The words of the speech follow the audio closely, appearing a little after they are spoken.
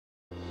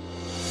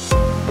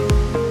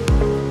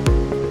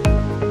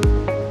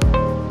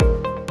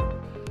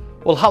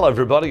Well, hello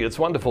everybody. It's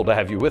wonderful to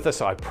have you with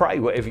us. I pray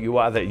wherever you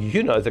are that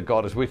you know that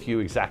God is with you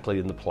exactly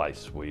in the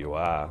place where you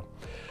are.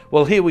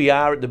 Well, here we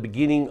are at the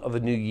beginning of a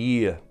new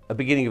year, a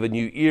beginning of a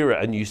new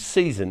era, a new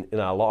season in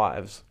our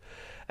lives.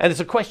 And it's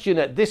a question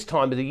at this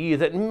time of the year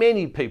that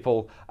many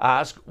people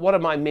ask, what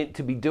am I meant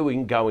to be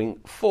doing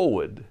going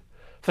forward?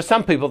 For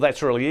some people,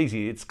 that's really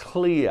easy. It's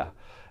clear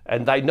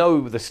and they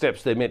know the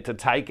steps they're meant to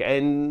take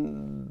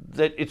and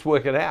that it's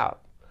working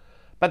out.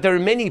 But there are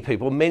many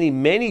people,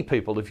 many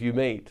people if you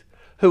meet,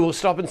 who will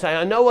stop and say,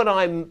 I know what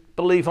I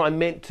believe I'm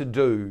meant to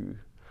do,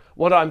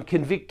 what I'm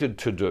convicted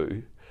to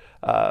do,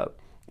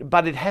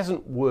 but it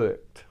hasn't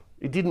worked.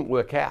 It didn't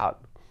work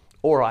out,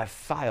 or I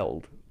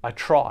failed. I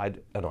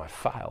tried and I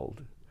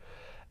failed.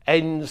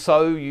 And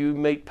so you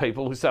meet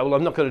people who say, well,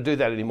 I'm not going to do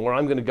that anymore.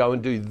 I'm going to go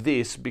and do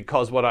this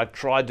because what I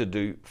tried to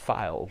do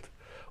failed,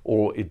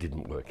 or it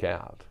didn't work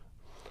out.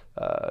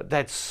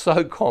 That's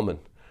so common.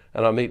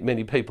 And I meet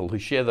many people who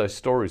share those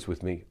stories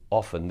with me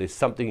often. There's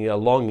something, a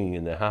longing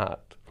in their heart.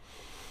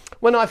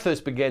 When I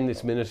first began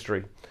this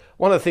ministry,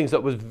 one of the things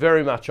that was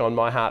very much on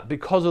my heart,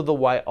 because of the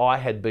way I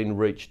had been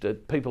reached,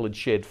 that people had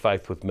shared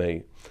faith with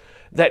me,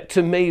 that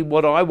to me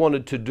what I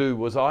wanted to do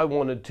was I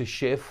wanted to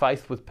share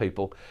faith with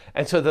people,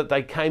 and so that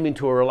they came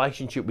into a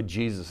relationship with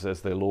Jesus as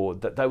their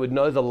Lord, that they would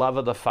know the love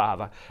of the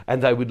Father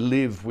and they would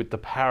live with the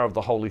power of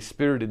the Holy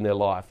Spirit in their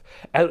life,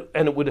 and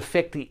it would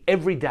affect the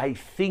everyday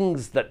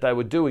things that they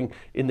were doing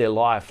in their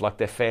life, like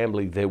their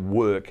family, their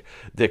work,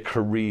 their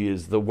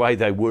careers, the way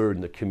they were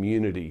in the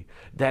community,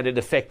 that it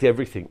affect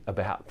everything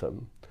about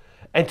them.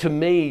 And to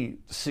me,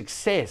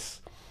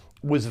 success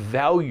was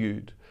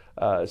valued.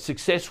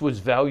 Success was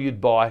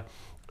valued by,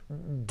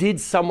 did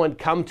someone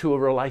come to a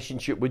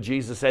relationship with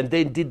Jesus and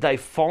then did they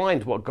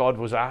find what God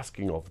was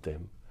asking of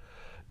them?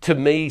 To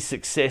me,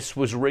 success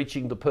was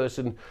reaching the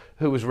person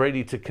who was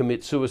ready to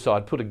commit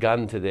suicide, put a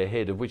gun to their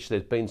head, of which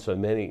there's been so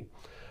many,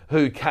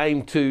 who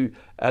came to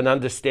an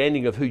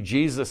understanding of who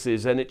Jesus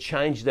is, and it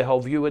changed their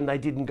whole view and they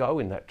didn't go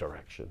in that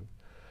direction.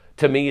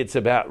 To me, it's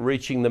about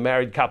reaching the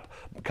married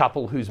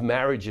couple whose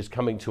marriage is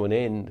coming to an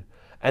end,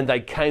 and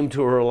they came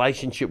to a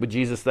relationship with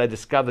Jesus. They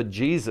discovered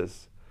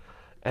Jesus,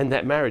 and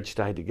that marriage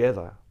stayed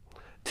together.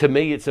 To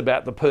me, it's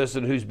about the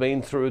person who's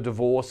been through a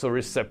divorce or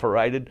is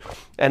separated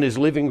and is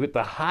living with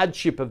the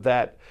hardship of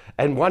that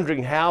and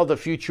wondering how the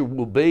future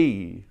will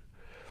be,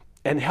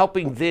 and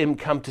helping them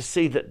come to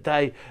see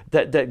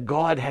that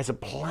God has a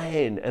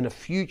plan and a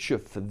future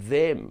for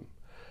them.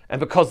 And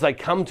because they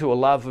come to a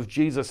love of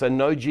Jesus and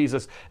know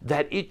Jesus,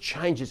 that it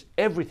changes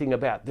everything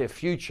about their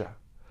future.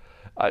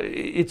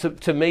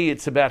 To me,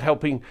 it's about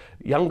helping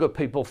younger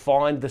people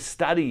find the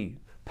study,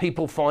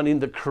 people find in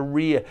the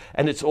career,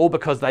 and it's all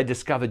because they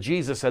discover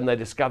Jesus and they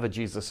discover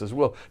Jesus as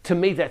well. To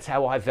me, that's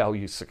how I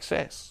value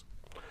success.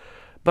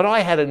 But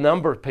I had a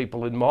number of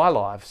people in my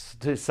life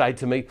to say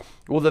to me,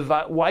 well,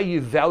 the way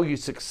you value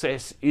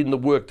success in the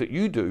work that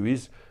you do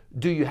is,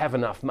 do you have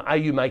enough? Are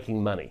you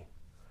making money?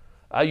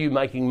 Are you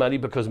making money?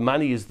 Because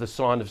money is the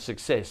sign of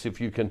success. If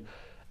you can,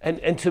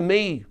 and to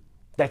me,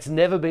 that's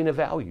never been a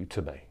value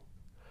to me.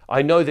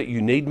 I know that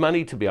you need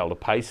money to be able to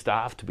pay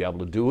staff, to be able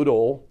to do it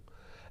all.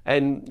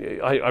 And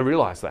I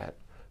realize that.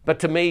 But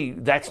to me,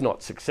 that's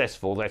not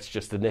successful. That's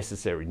just a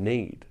necessary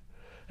need.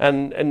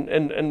 And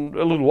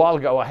a little while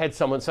ago, I had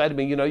someone say to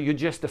me, you're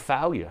just a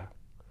failure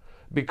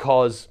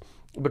because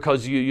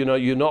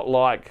you're not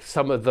like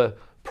some of the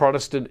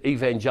Protestant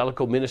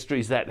evangelical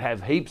ministries that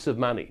have heaps of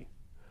money.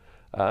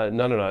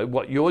 No.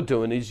 What you're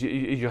doing is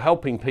you're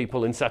helping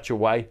people in such a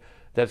way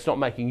that it's not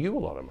making you a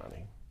lot of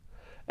money.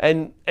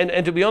 And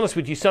to be honest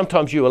with you,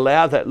 sometimes you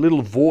allow that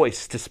little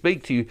voice to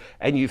speak to you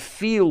and you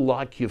feel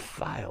like you've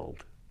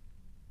failed.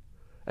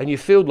 And you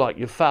feel like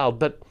you've failed,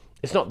 but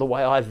it's not the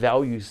way I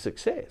value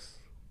success.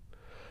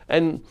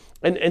 And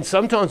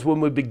sometimes when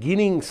we're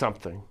beginning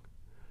something,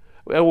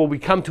 or we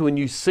come to a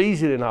new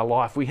season in our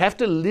life, we have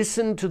to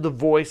listen to the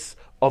voice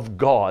of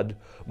God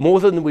more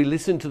than we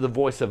listen to the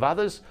voice of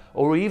others,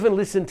 or even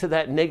listen to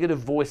that negative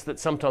voice that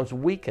sometimes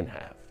we can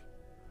have.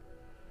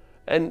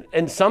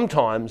 And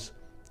sometimes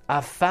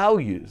our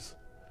failures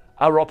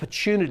are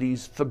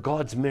opportunities for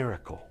God's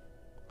miracle.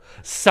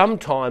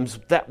 Sometimes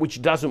that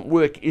which doesn't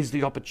work is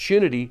the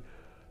opportunity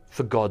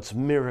for God's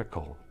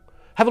miracle.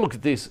 Have a look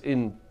at this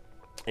in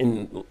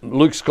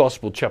Luke's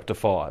Gospel, chapter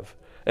 5.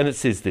 And it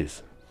says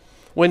this: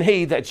 when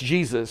he, that's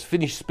Jesus,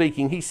 finished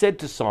speaking, he said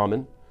to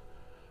Simon,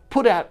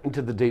 put out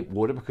into the deep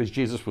water, because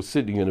Jesus was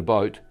sitting in a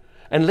boat,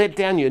 and let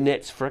down your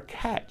nets for a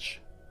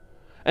catch.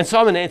 And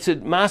Simon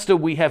answered, Master,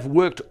 we have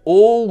worked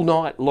all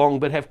night long,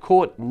 but have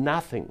caught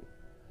nothing.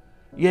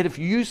 Yet if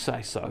you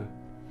say so,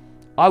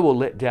 I will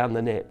let down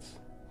the nets.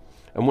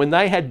 And when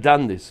they had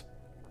done this,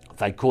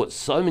 they caught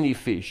so many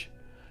fish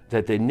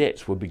that their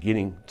nets were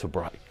beginning to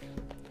break.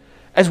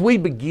 As we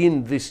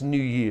begin this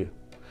new year,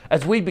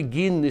 as we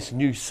begin this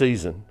new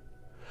season,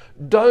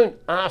 don't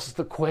ask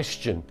the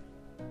question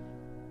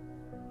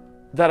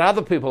that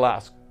other people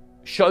ask.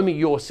 Show me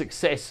your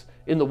success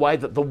in the way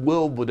that the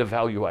world would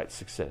evaluate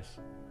success.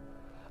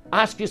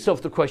 Ask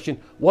yourself the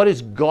question, what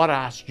has God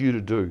asked you to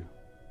do?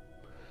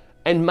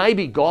 And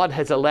maybe God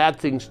has allowed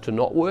things to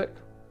not work.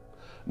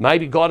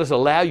 Maybe God has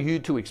allowed you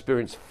to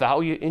experience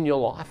failure in your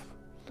life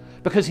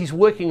because He's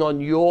working on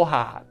your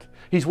heart.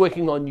 He's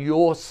working on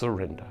your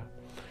surrender.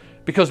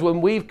 Because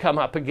when we've come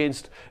up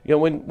against,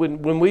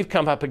 when we've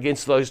come up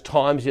against those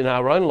times in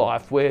our own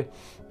life where,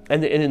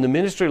 and in the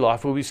ministry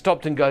life where we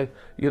stopped and go,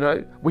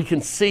 we can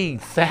see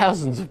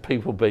thousands of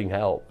people being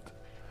helped.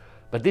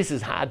 But this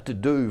is hard to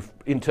do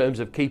in terms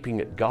of keeping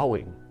it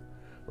going,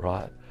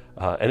 right?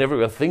 And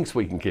everyone thinks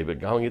we can keep it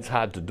going. It's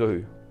hard to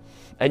do.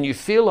 And you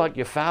feel like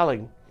you're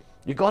failing.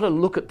 You've got to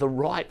look at the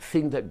right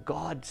thing that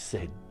God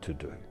said to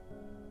do.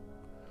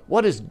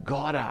 What has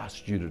God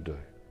asked you to do?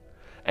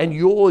 And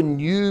your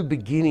new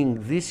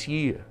beginning this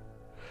year,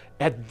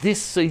 at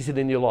this season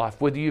in your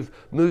life, whether you've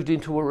moved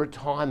into a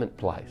retirement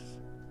place,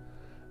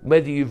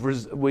 whether you've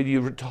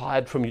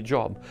retired from your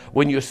job,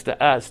 when you're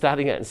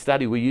starting out in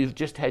study, where you've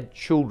just had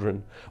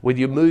children, whether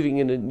you're moving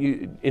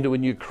into a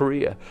new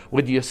career,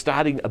 whether you're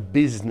starting a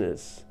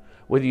business,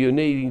 whether you're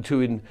needing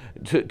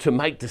to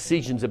make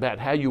decisions about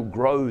how you'll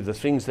grow the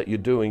things that you're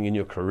doing in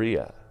your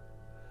career.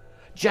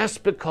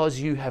 Just because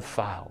you have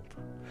failed,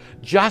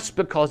 just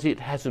because it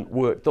hasn't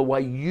worked the way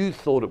you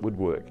thought it would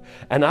work,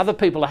 and other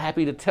people are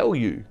happy to tell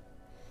you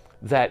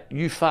that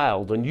you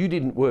failed and you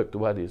didn't work the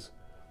way it is,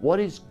 what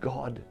is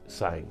God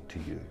saying to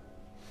you?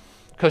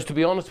 Because to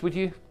be honest with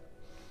you,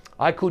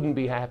 I couldn't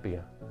be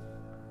happier.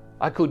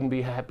 I couldn't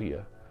be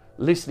happier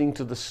listening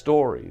to the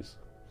stories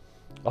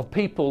of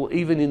people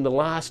even in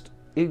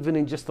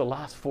just the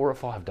last 4 or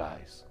 5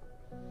 days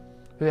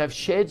who have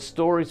shared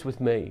stories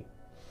with me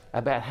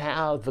about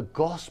how the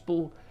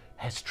gospel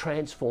has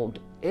transformed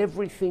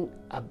everything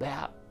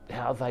about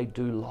how they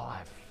do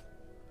life.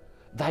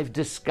 They've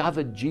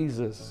discovered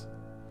Jesus.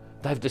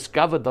 They've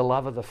discovered the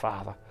love of the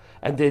Father.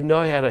 And they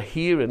know how to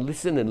hear and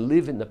listen and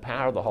live in the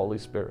power of the Holy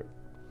Spirit.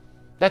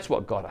 That's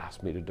what God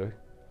asked me to do.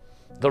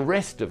 The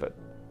rest of it,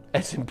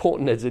 as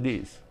important as it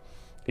is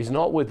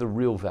not where the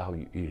real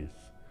value is.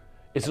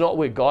 It's not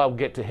where God will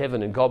get to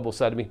heaven and God will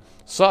say to me,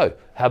 so,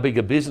 how big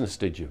a business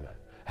did you make?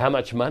 How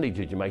much money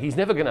did you make? He's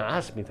never going to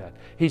ask me that.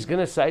 He's going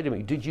to say to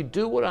me, did you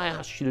do what I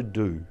asked you to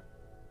do?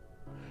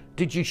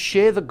 Did you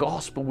share the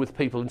gospel with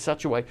people in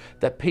such a way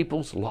that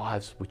people's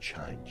lives were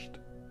changed?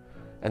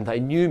 And they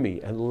knew me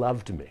and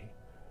loved me.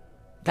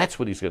 That's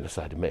what He's going to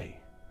say to me.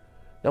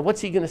 Now,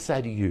 what's He going to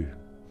say to you?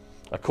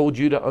 I called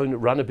you to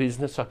run a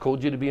business. I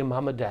called you to be a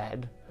mum or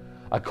dad.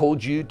 I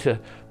called you to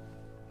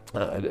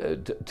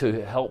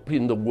help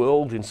in the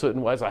world in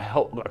certain ways. I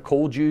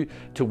called you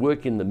to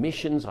work in the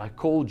missions. I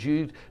called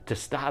you to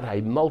start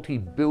a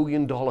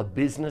multi-billion-dollar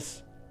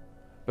business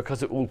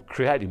because it will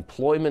create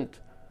employment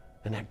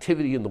and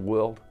activity in the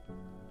world.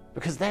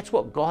 Because that's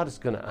what God is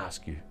going to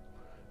ask you.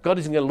 God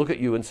isn't going to look at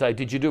you and say,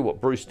 did you do what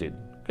Bruce did?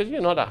 Because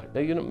you're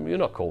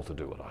not called to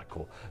do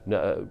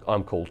what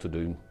I'm called to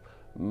do,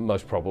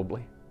 most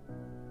probably.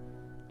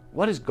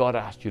 What has God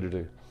asked you to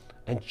do?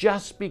 And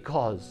just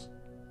because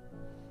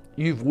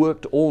you've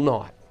worked all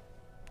night,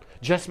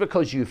 just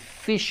because you've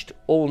fished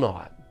all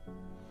night,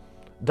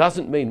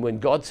 doesn't mean when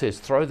God says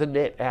throw the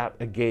net out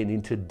again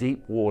into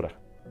deep water,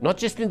 not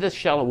just into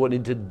shallow water,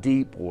 into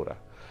deep water.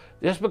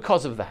 Just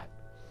because of that,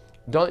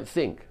 don't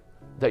think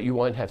that you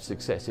won't have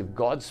success. If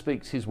God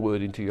speaks His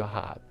word into your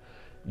heart,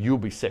 you'll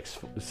be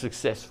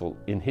successful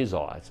in His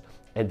eyes,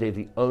 and they're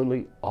the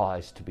only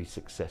eyes to be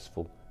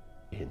successful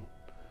in.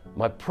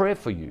 My prayer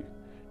for you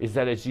is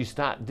that as you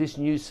start this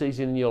new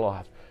season in your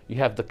life, you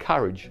have the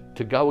courage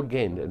to go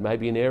again at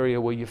maybe an area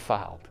where you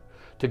failed,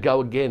 to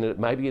go again at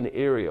maybe an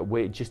area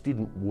where it just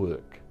didn't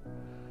work,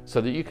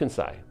 so that you can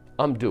say,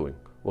 I'm doing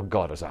what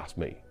God has asked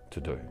me to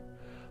do.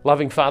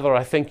 Loving Father,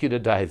 I thank you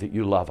today that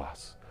you love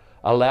us.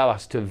 Allow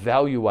us to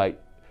evaluate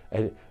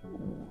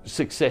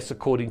success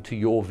according to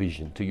your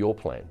vision, to your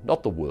plan,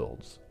 not the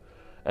world's.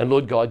 And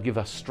Lord God, give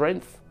us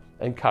strength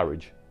and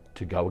courage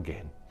to go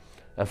again.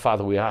 And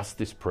Father, we ask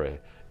this prayer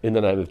in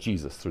the name of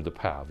Jesus through the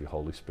power of your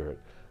Holy Spirit.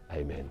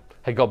 Amen.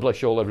 Hey, God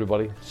bless you all,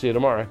 everybody. See you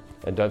tomorrow.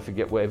 And don't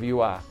forget, wherever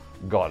you are,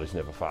 God is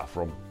never far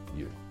from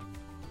you.